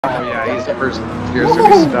Oh yeah, he's super. You're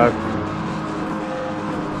super stuck.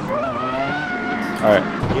 All right.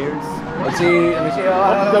 Gears. Let's see. Let me see.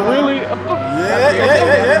 The wheelie.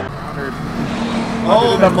 Yeah.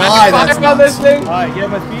 Oh The my, that's on this nuts. thing. Alright, get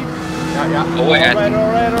my speed. Yeah. Oh wait.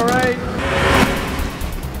 Alright.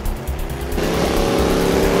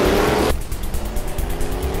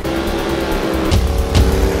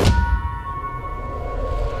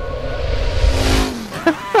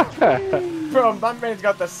 Bro, my man's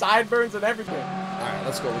got the sideburns and everything. Alright,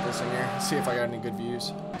 let's go with this in here. See if I got any good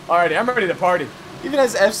views. Alrighty, I'm ready to party. Even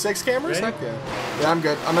has F6 cameras? Ready? Heck yeah. Yeah, I'm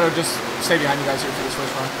good. I'm gonna just stay behind you guys here for this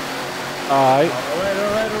first run. All right.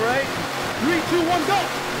 Alright. 3, 2, 1, go!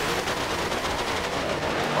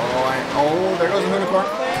 Oh, there goes the unicorn.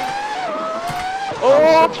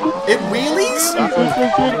 Oh! It wheelies?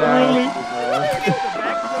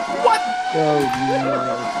 What?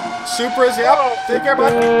 Supras, yep. Take care,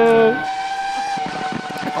 bud.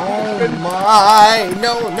 Oh my.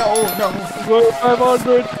 No.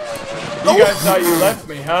 500. You guys thought you left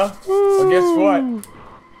me, huh? Well, guess what?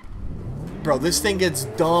 Bro, this thing gets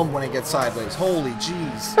dumb when it gets sideways. Holy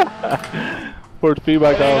jeez. Port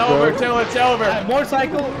feedback It ain't out, over bro. till it's over.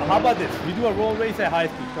 Motorcycle, how about this? We do a roll race at high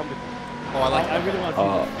speed. Come with me. Oh, I like I that. really want to see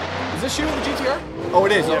this. Is this you in the GTR? Oh,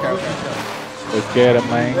 it is. Okay. Let's get it,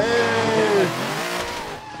 man. Hey.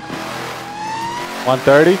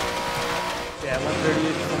 130? Yeah,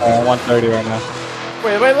 138. 130 right now.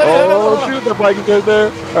 Wait, let Oh, shoot, the bike is right there.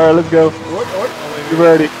 All right, let's go. You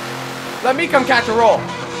ready? me come catch a roll.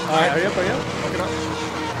 Alright, hurry up.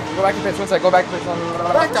 Go back to pits. One sec. Go back to pits.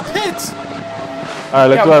 Back to pits. All right,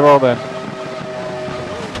 let's do our roll then.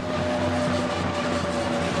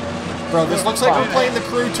 Bro, this looks like we're playing the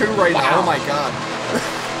Crew 2 right now. Oh my god.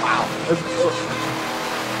 Let's go.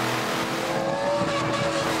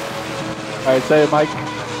 All right, say it, Mike.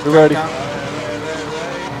 You ready?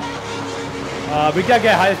 We gotta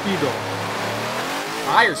get high speed though.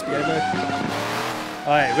 Higher speed.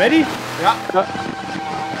 Alright, ready? Yeah.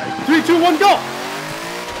 3, 2, 1, go!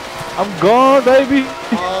 I'm gone, baby.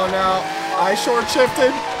 Oh no. I short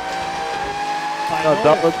shifted. No,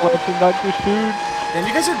 double clutch and not to shoot. And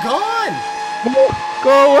you guys are gone.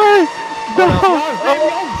 Go away. No.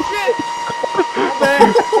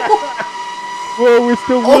 Whoa, we're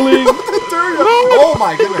still willing. Oh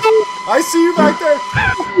my goodness. I see you back there.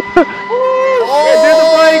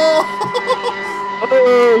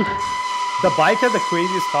 Oh. The bike has the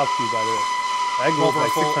craziest top speed, by the way. That goes like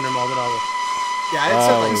 600 miles an hour. Yeah, it's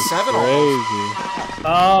at like 7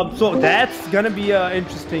 almost. Crazy. So that's gonna be an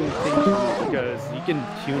interesting thing to do because you can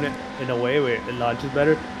tune it in a way where it launches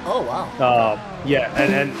better. Oh wow. Yeah,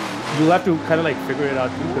 and you'll have to kind of like figure it out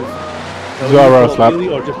too because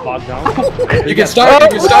or just bog down. You can start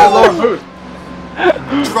lower boost.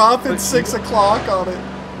 Drop at 6 o'clock on it.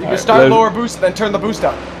 You can start lower boost and then turn the boost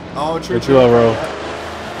up. Oh, true. Let's do a roll.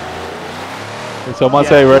 Can someone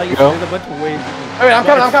say ready to go? There's a bunch of ways. Wait, I'm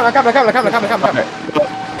coming.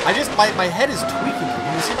 I just my head is tweaking.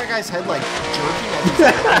 Can you see my guy's head like jerking as he's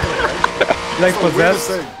Like possessed.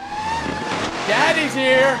 Daddy's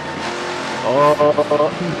here. Oh,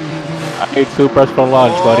 I ate supers for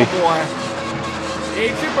lunch, buddy. Boy.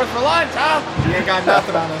 Eat supers for lunch, huh? You ain't got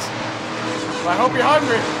nothing on us. Well, I hope you're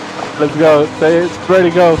hungry. Let's go. Say it's ready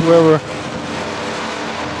to go, whoever.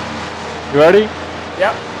 You ready?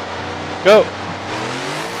 Yep. Go.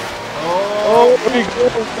 Oh, there you go.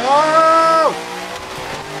 no!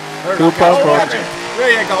 There you go.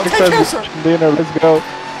 There you go. Take care, sir. Dinner, let's go.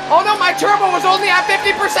 Oh no, my turbo was only at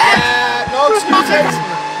 50%. No excuses.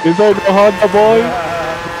 Is there no Honda boy?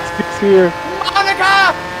 It's here.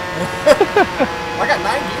 Monica. I got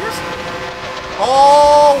 9 years.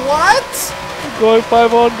 Oh, what? Going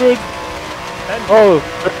 500. Oh,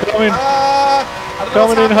 they're coming.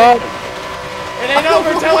 Coming in hot. It ain't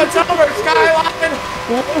over till it's over, Skyline.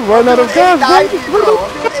 Run out of gas, 890, bro.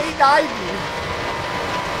 I'm doing 890.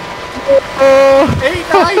 Oh.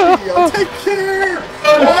 890. I'll take care.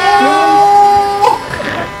 Oh!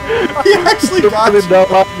 He actually got it you. down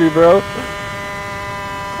off me, bro.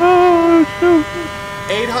 Oh, shoot.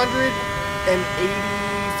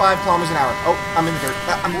 885 kilometers an hour. Oh, I'm in the dirt.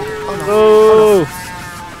 I'm in the dirt. Oh no. Oh,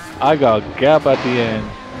 I got gap at the end.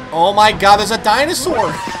 Oh my god, there's a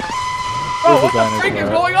dinosaur. Bro, what the freak is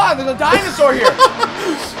going on? There's a dinosaur here.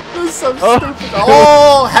 This is so stupid.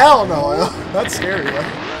 Oh, hell no. That's scary, man.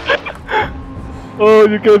 Oh,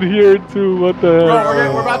 you can hear it too. What the hell?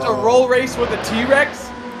 Bro, we're about to roll race with a T-Rex.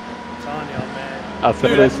 I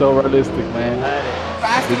said it's so realistic, man.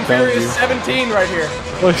 Fast and Furious 17 right here.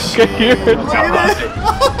 Oh, you can hear it.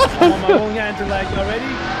 I'm on my own hand to like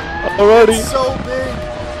already. Already. It's so big.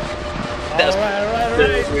 Alright.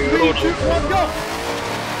 3, 2, 1, go!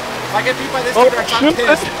 If I get beat by this T-Rex, I'm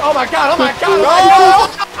pissed. Oh my god, oh my god, oh my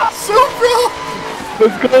god! Supra!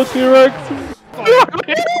 Let's go, T-Rex.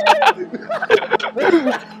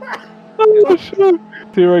 Oh shit.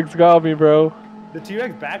 T-Rex got me, bro. The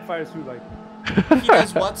T-Rex backfires through like. He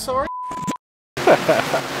does what, sorry?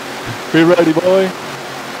 Be ready, boy.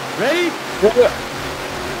 Ready? Yeah.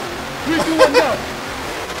 3, 2, 1, go!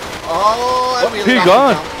 Oh, and we He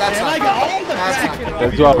gone. That's And not I good. got all the That's back not and good.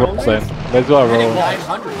 Let's do our roll then. Let's do our Hitting roll.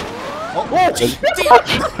 900. Oh,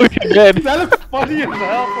 Look again. That looks funny as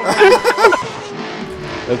hell.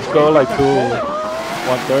 Let's go like to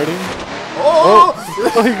 130. oh!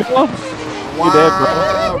 Oh, he gone. Wow, You dead,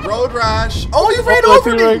 bro. road rash. Oh, you ran Oh,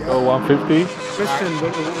 over me. T-Rex. Oh, 150. Christian,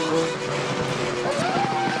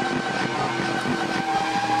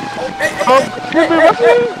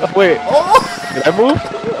 Oh, wait. Oh! Did I move?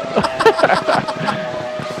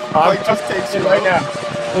 Bike just takes you right now.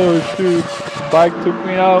 Oh shoot. Bike took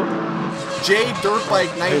me out. J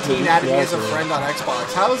Dirtbike19 added me as a friend on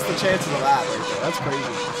Xbox. How is the chances of that right there? That's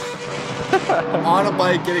crazy. I'm on a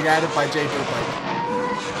bike getting added by J Dirtbike.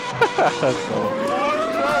 That's cool.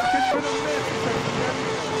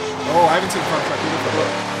 Oh, I haven't seen front truck either.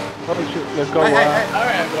 Oh shoot. Let's go. Hey.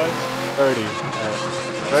 Alright, boys. 30.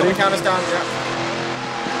 Ready? Ready? Count us down. Yeah.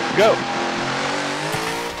 Go.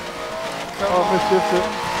 Come Oh, on. missed it.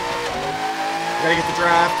 Gotta get the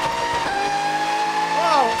draft.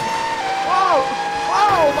 Whoa! Whoa!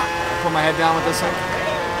 Whoa! Put my head down with this thing.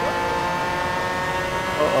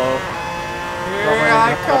 Uh-oh. Here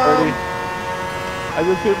I come. I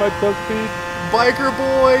just hit my top speed. Biker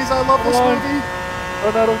boys, I love this Come on. movie.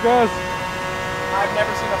 Run out of gas. I've never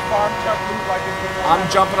seen a farm truck move like this before. I'm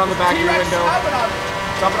jumping on the back of your T-Rex window. jumping on me.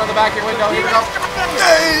 Jumping on the back of your window. Here we go.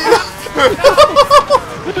 Hey!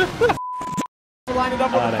 Line it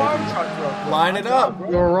up with the farm truck, bro. Line it up.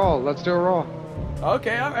 Do a roll. Let's do a roll.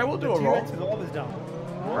 Okay, alright, we'll do a roll. T-Rex is always down.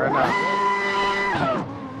 Right now.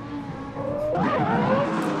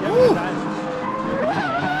 Woo.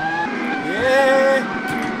 Yeah.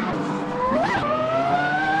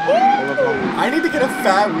 I need to get a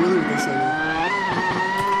fat wheelie with this thing.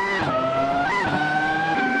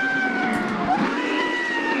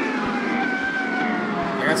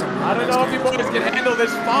 I got some. I don't know if you boys can handle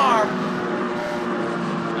this farm.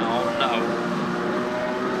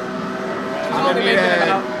 I'm gonna need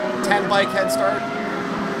a 10 bike head start.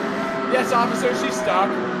 Yes, officer, she's stuck.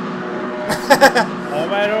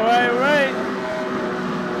 Alright.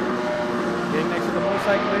 Getting next to the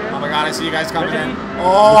motorcycle here. Oh my god, I see you guys coming in. Ready?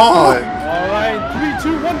 Oh! Alright,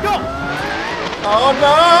 3, 2, 1, go! Oh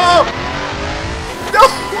no! No!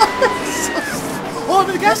 Oh, I'm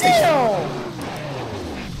in the gas station!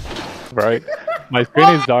 Right. My screen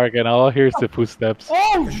is dark and all I hear is the footsteps.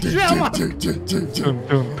 Oh, shit! Dun, dun, dun, dun,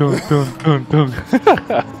 dun, dun.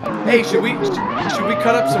 Hey, should we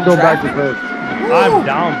cut up some Go back to traffic? boat. I'm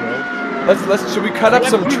down, bro. Should we cut up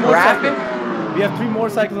some traffic? We have 3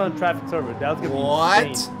 motorcycles on traffic server. That's gonna be What?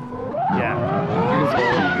 insane. Yeah.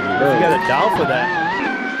 You got it down for that.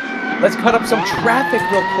 Let's cut up some traffic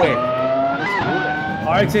real quick.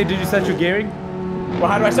 RXA, did you set your gearing? Well,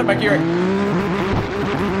 how do I set my gearing?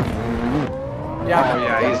 Yeah. Oh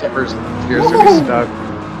yeah, he's the first. Gears gonna be stuck.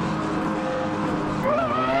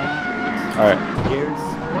 Alright. Gears.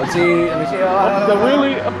 Let's see. Let me see. The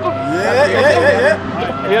wheelie. Oh, Yeah.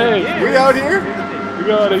 yeah. We out here? You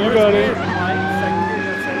got it. You got it.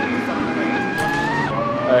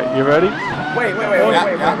 Alright, you ready? Wait.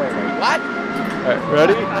 What? Alright,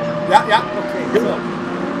 ready? Yeah. Okay, so.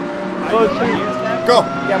 Oh, shoot. Go.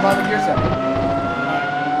 Yeah, I'm on the gear set.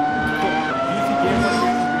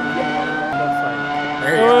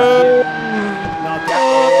 There you go.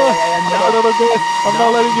 I'm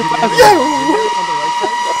not letting you pass.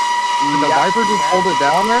 Did the Viper just hold it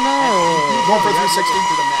down right now? Going for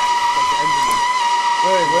 360.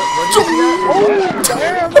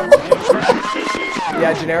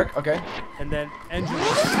 Yeah, generic. Okay. And then engine.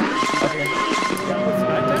 Okay.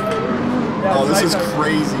 Oh, this is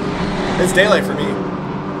crazy. It's daylight for me.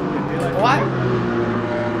 What?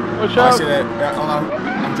 Watch Oh, I out. see that. Yeah, hold on.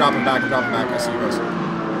 I'm dropping back. I see you guys.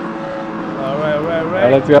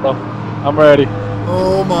 Alright. Let's go. I'm ready.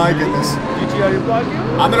 Oh my goodness. GT, are you blocking?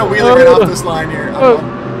 I'm gonna wheel it right off this line here.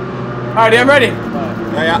 Alright, I'm ready.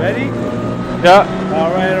 Yeah. Ready? Yeah.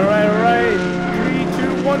 Alright.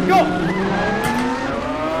 3, 2, 1, go!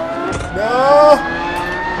 No.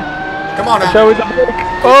 Come on Watch now. out with the brake.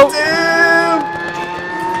 Oh. Damn.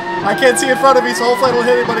 I can't see in front of me, so hopefully I don't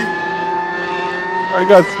hit anybody. I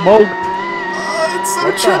got smoked. Oh, it's so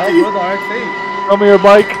What the hell trippy. was RXA? Come here,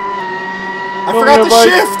 bike. I forgot to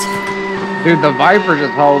shift. Dude, the Viper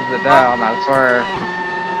just holds it down, I swear.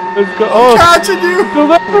 Let's go. Oh, Catching you!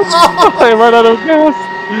 I ran out of gas.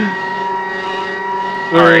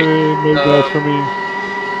 Alright, No gas for me.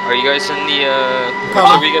 Are you guys in the Come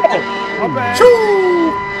where on. do we get to?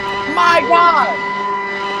 Choo! My God!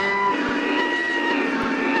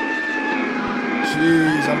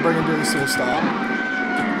 Jeez, I'm bringing this to a stop.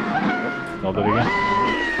 I'll do it again.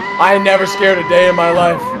 I ain't never scared a day in my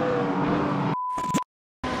life.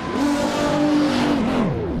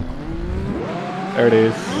 There it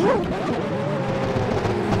is.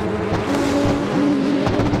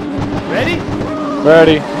 Ready?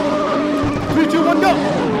 Ready. 3, 2, 1, go!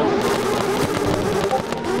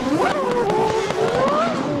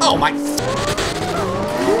 Oh my!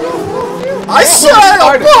 I said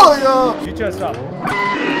I'll pull you! Shoot your stop.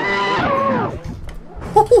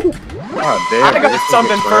 God damn. I got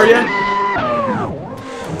something for you.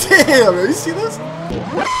 Damn, you see this? See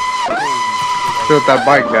what that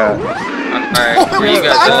bike got. Alright, where you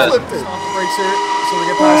guys at? Backflipped it. Brakes here, so we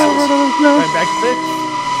get past this. Going back to it.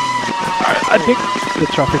 I think the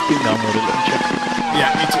traffic being downloaded. Let me check.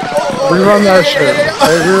 Yeah, me too. Rerun that shit.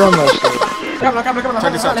 Hey, rerun that shit. Come on.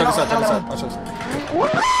 Check this out. Watch this.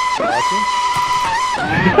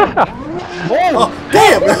 Oh,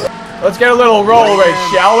 damn! Let's get a little roll race,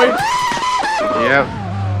 shall we? Yep.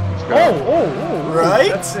 Let's go. Oh. Right?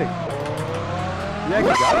 That's sick. Yeah, you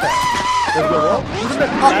got that. Let's go roll.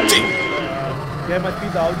 Oh, gee. Get my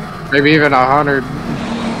speed, dog. Maybe even 100.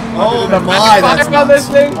 Oh my, that's on this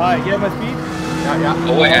nuts. thing. Alright, get my speed. Yeah.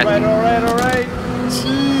 Oh wait, Alright.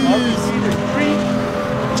 Jeez. 3,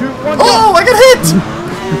 2, 1, go! Oh, I got hit!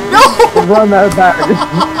 No! Run that back.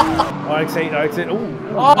 RX8. Ooh.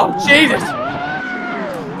 Oh, Jesus.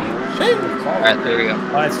 alright, there we go.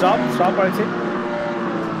 Alright, stop, RX8.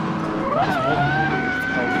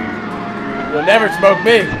 You'll never smoke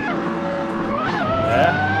me.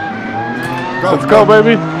 Yeah. Let's go,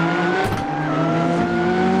 baby.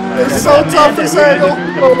 It's so tough this angle.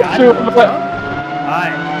 Alright.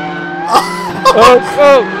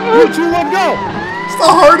 Oh, 3, 2, 1, go! It's the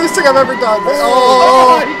hardest thing I've ever done.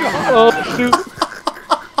 shoot.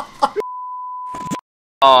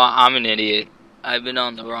 Oh, I'm an idiot. I've been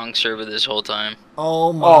on the wrong server this whole time.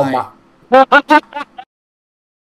 Oh my. Oh my.